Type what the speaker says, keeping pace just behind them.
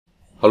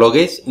Hello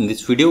guys, in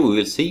this video we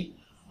will see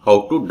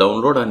how to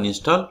download and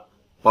install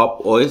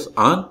PopOS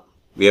on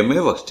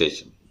VMWare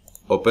Workstation.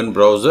 Open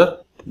browser,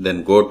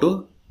 then go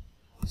to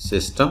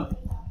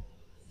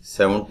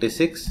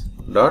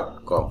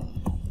system76.com.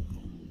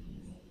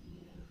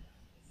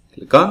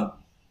 Click on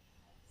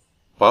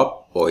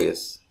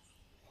PopOS.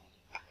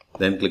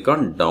 Then click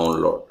on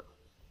download.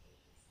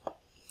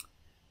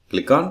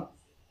 Click on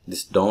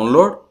this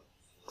download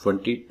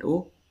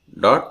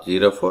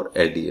 22.04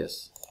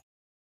 LDS.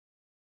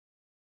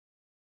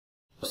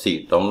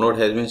 See, download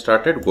has been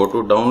started. Go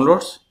to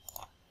downloads.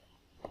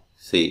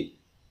 See,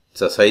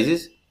 the size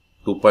is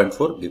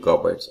 2.4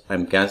 gigabytes. I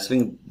am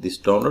cancelling this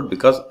download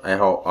because I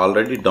have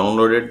already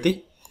downloaded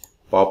the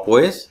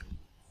PopOS.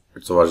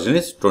 Its version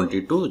is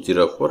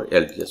 22.04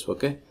 LTS.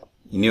 Okay.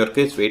 In your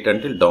case, wait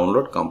until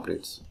download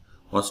completes.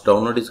 Once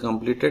download is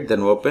completed,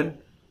 then open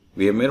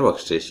VMWare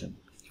Workstation.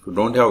 If you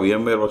don't have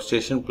VMWare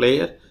Workstation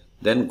player,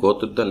 then go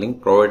to the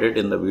link provided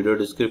in the video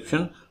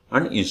description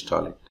and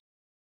install it.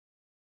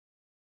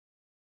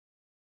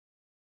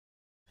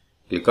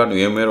 Click on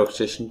VMWare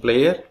Workstation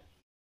player.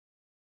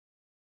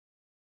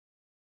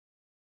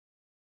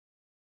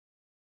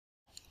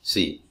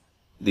 See,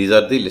 these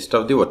are the list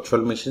of the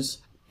virtual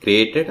machines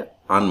created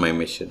on my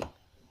machine.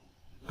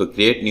 To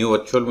create new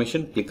virtual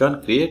machine, click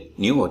on create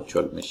new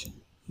virtual machine.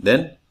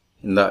 Then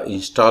in the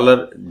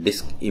installer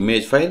disk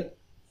image file,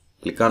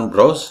 click on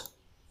browse.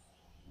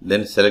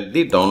 Then select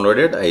the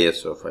downloaded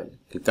ISO file.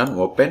 Click on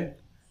open.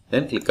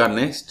 Then click on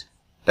next.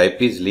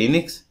 Type is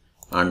Linux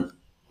and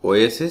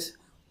OS is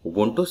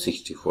Ubuntu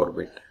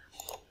 64-bit.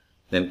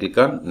 Then click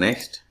on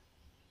next.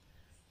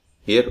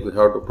 Here we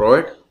have to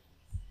provide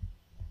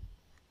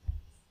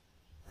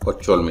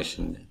virtual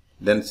machine.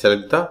 Then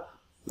select the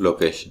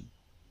location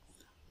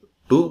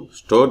to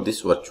store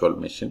this virtual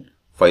machine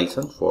files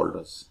and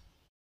folders.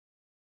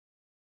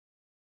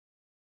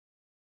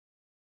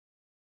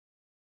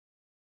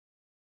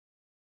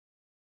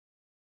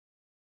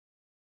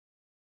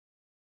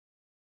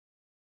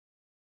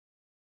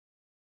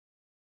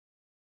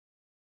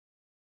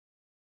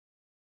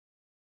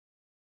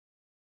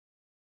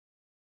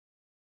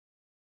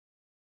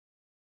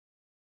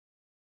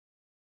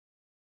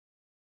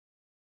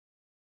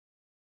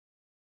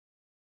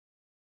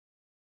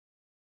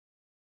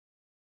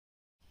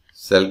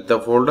 Select the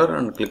folder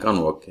and click on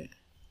OK.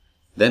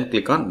 Then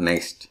click on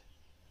next.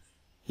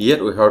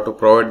 Here we have to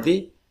provide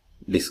the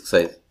disk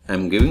size. I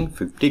am giving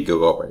 50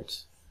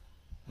 gigabytes.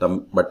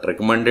 But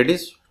recommended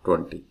is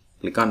 20.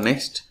 Click on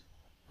next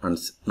and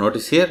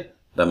notice here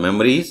the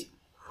memory is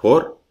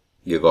 4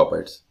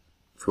 gigabytes.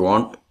 If you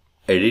want to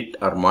edit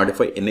or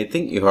modify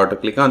anything, you have to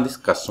click on this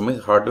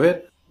customize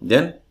hardware,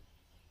 then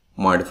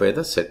modify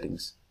the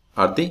settings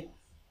or the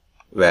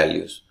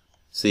values.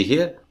 See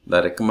here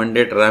the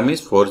recommended RAM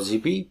is 4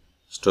 GB,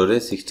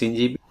 storage 16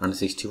 GB and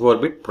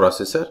 64-bit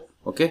processor.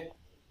 Okay,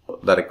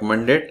 the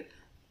recommended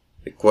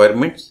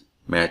requirements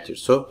matched.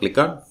 So click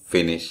on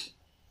finish.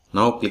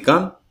 Now click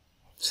on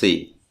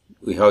see.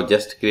 We have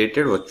just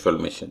created virtual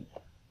machine,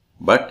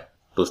 but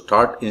to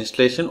start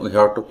installation we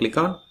have to click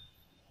on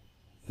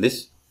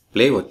this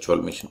play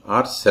virtual machine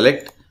or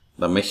select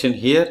the machine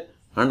here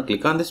and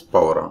click on this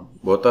power on.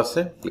 Both are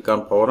same. Click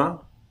on power on.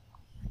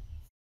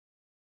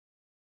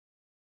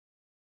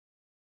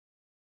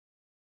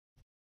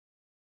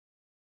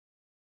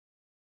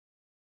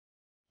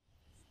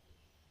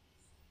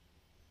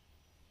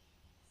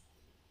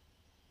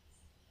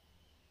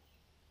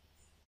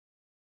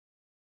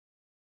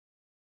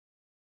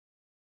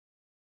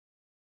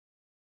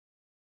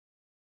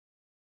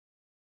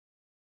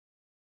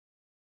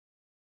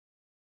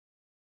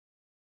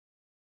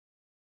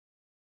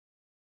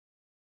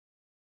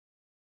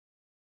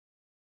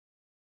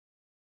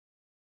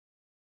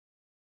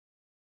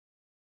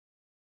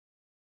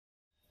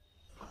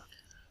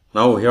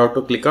 Now we have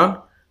to click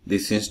on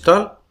this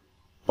install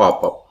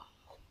pop-up.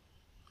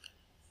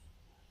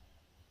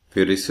 If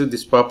you receive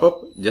this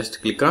pop-up,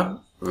 just click on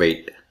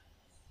wait.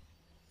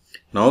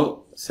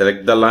 Now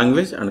select the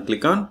language and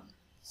click on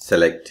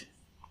select.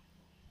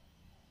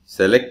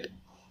 Select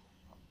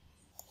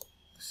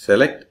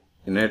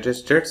United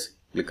States.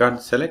 Click on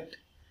select.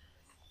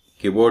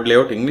 Keyboard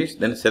layout English.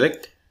 Then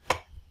select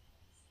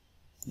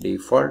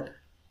default.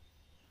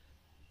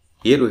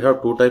 Here we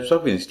have two types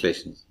of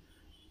installations.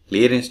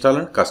 Clear install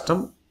and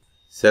custom.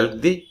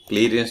 Select the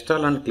clear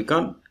install and click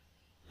on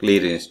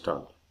clear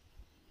install.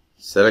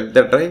 Select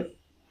the drive.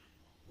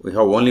 We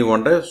have only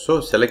one drive,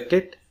 so select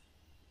it.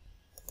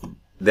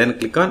 Then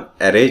click on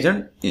arrange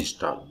and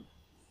install.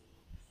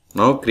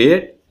 Now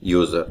create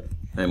user.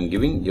 I am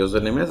giving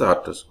username as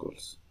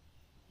RTSchools.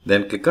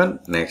 Then click on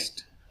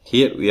next.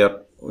 Here we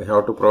have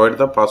to provide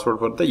the password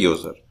for the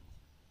user.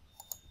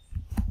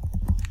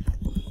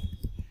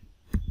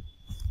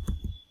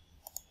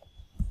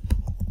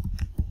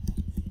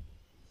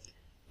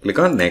 Click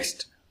on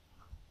next.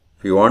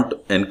 If you want to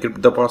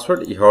encrypt the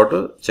password, you have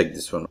to check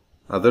this one.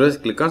 Otherwise,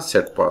 click on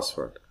set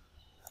password.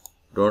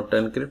 Don't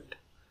encrypt.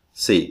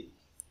 See,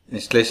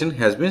 installation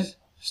has been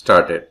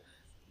started.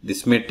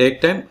 This may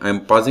take time. I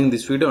am pausing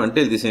this video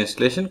until this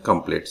installation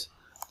completes.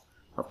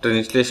 After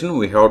installation,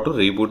 we have to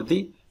reboot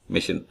the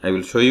machine. I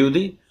will show you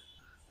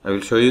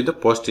the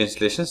post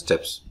installation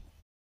steps.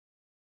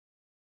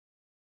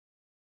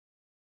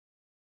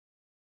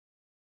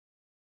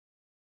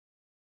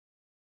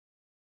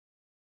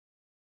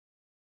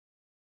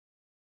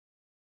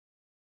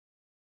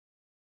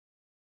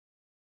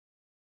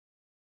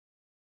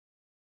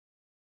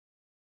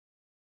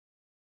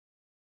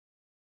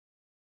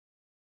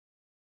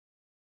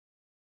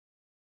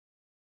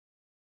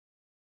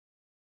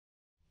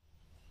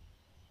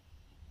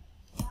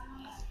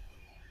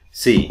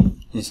 See,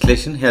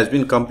 installation has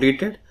been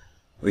completed.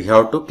 We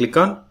have to click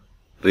on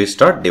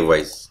restart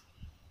device.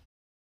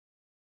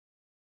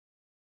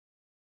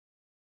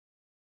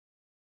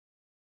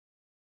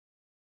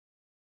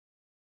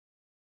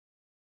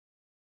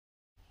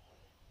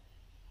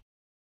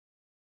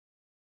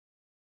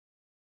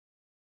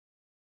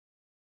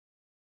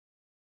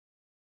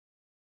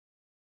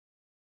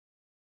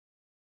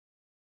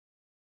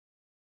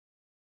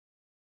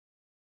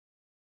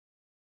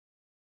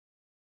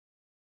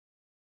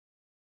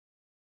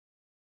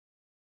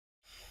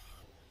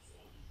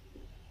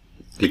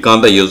 Click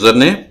on the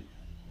username,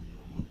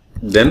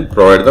 then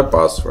provide the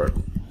password.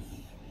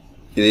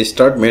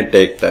 Restart may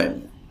take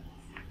time.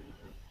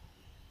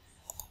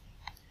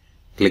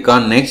 Click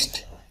on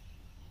next.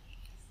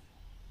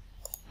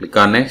 Click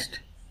on next.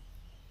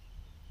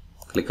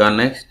 Click on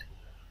next.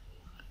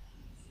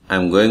 I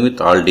am going with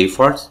all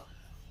defaults.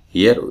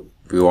 Here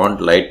we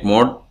want light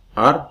mode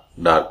or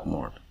dark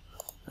mode.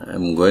 I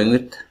am going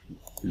with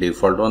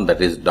default one,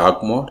 that is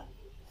dark mode.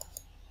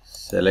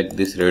 Select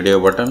this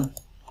radio button.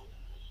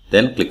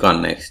 Then click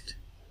on next.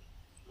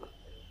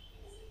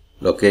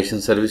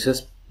 Location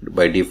services,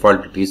 by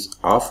default it is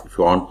off. If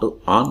you want to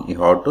on,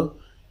 you have to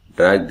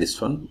drag this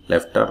one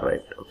left or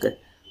right. Okay.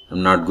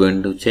 I'm not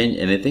going to change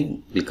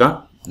anything. Click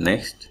on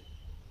next.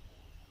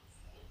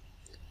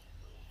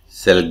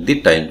 Select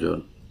the time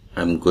zone.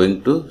 I'm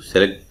going to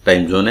select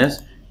time zone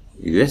as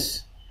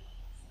US.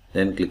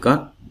 Then click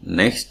on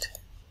next.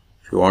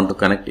 If you want to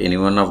connect any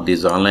one of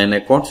these online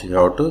accounts, you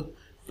have to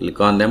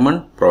click on them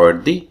and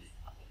provide the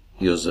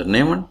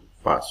username and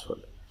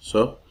password.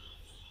 So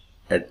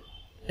at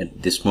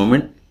this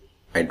moment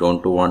I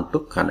don't want to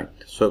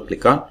connect, so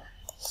click on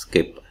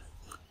skip.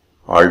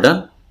 All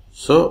done.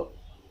 So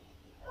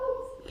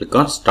click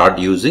on start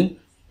using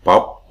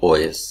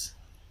PopOS.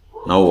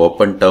 Now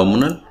open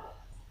terminal.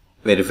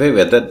 Verify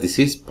whether this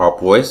is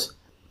PopOS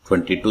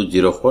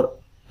 2204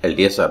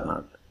 LTS or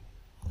not.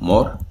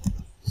 More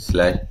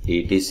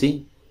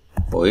 /etc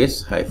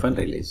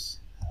OS-release.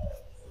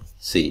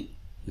 See,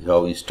 we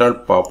have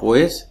installed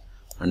PopOS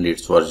and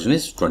its version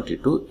is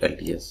 22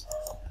 LTS.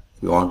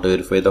 If you want to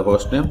verify the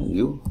host name,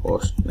 give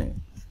host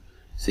name.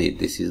 See,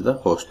 this is the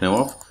host name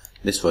of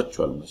this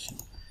virtual machine.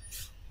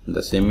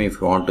 The same,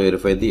 if you want to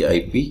verify the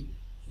IP,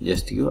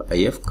 just give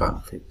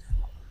ifconfig.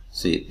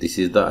 See, this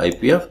is the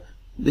IP of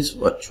this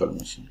virtual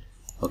machine.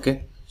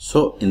 Okay.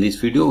 So in this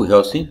video we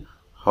have seen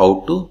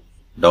how to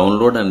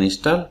download and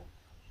install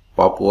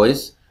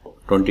PopOS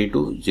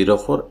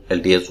 2204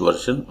 LTS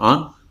version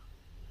on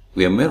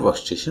VMware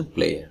Workstation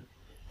Player.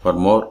 For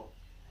more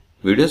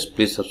videos,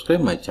 please subscribe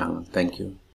my channel. Thank you.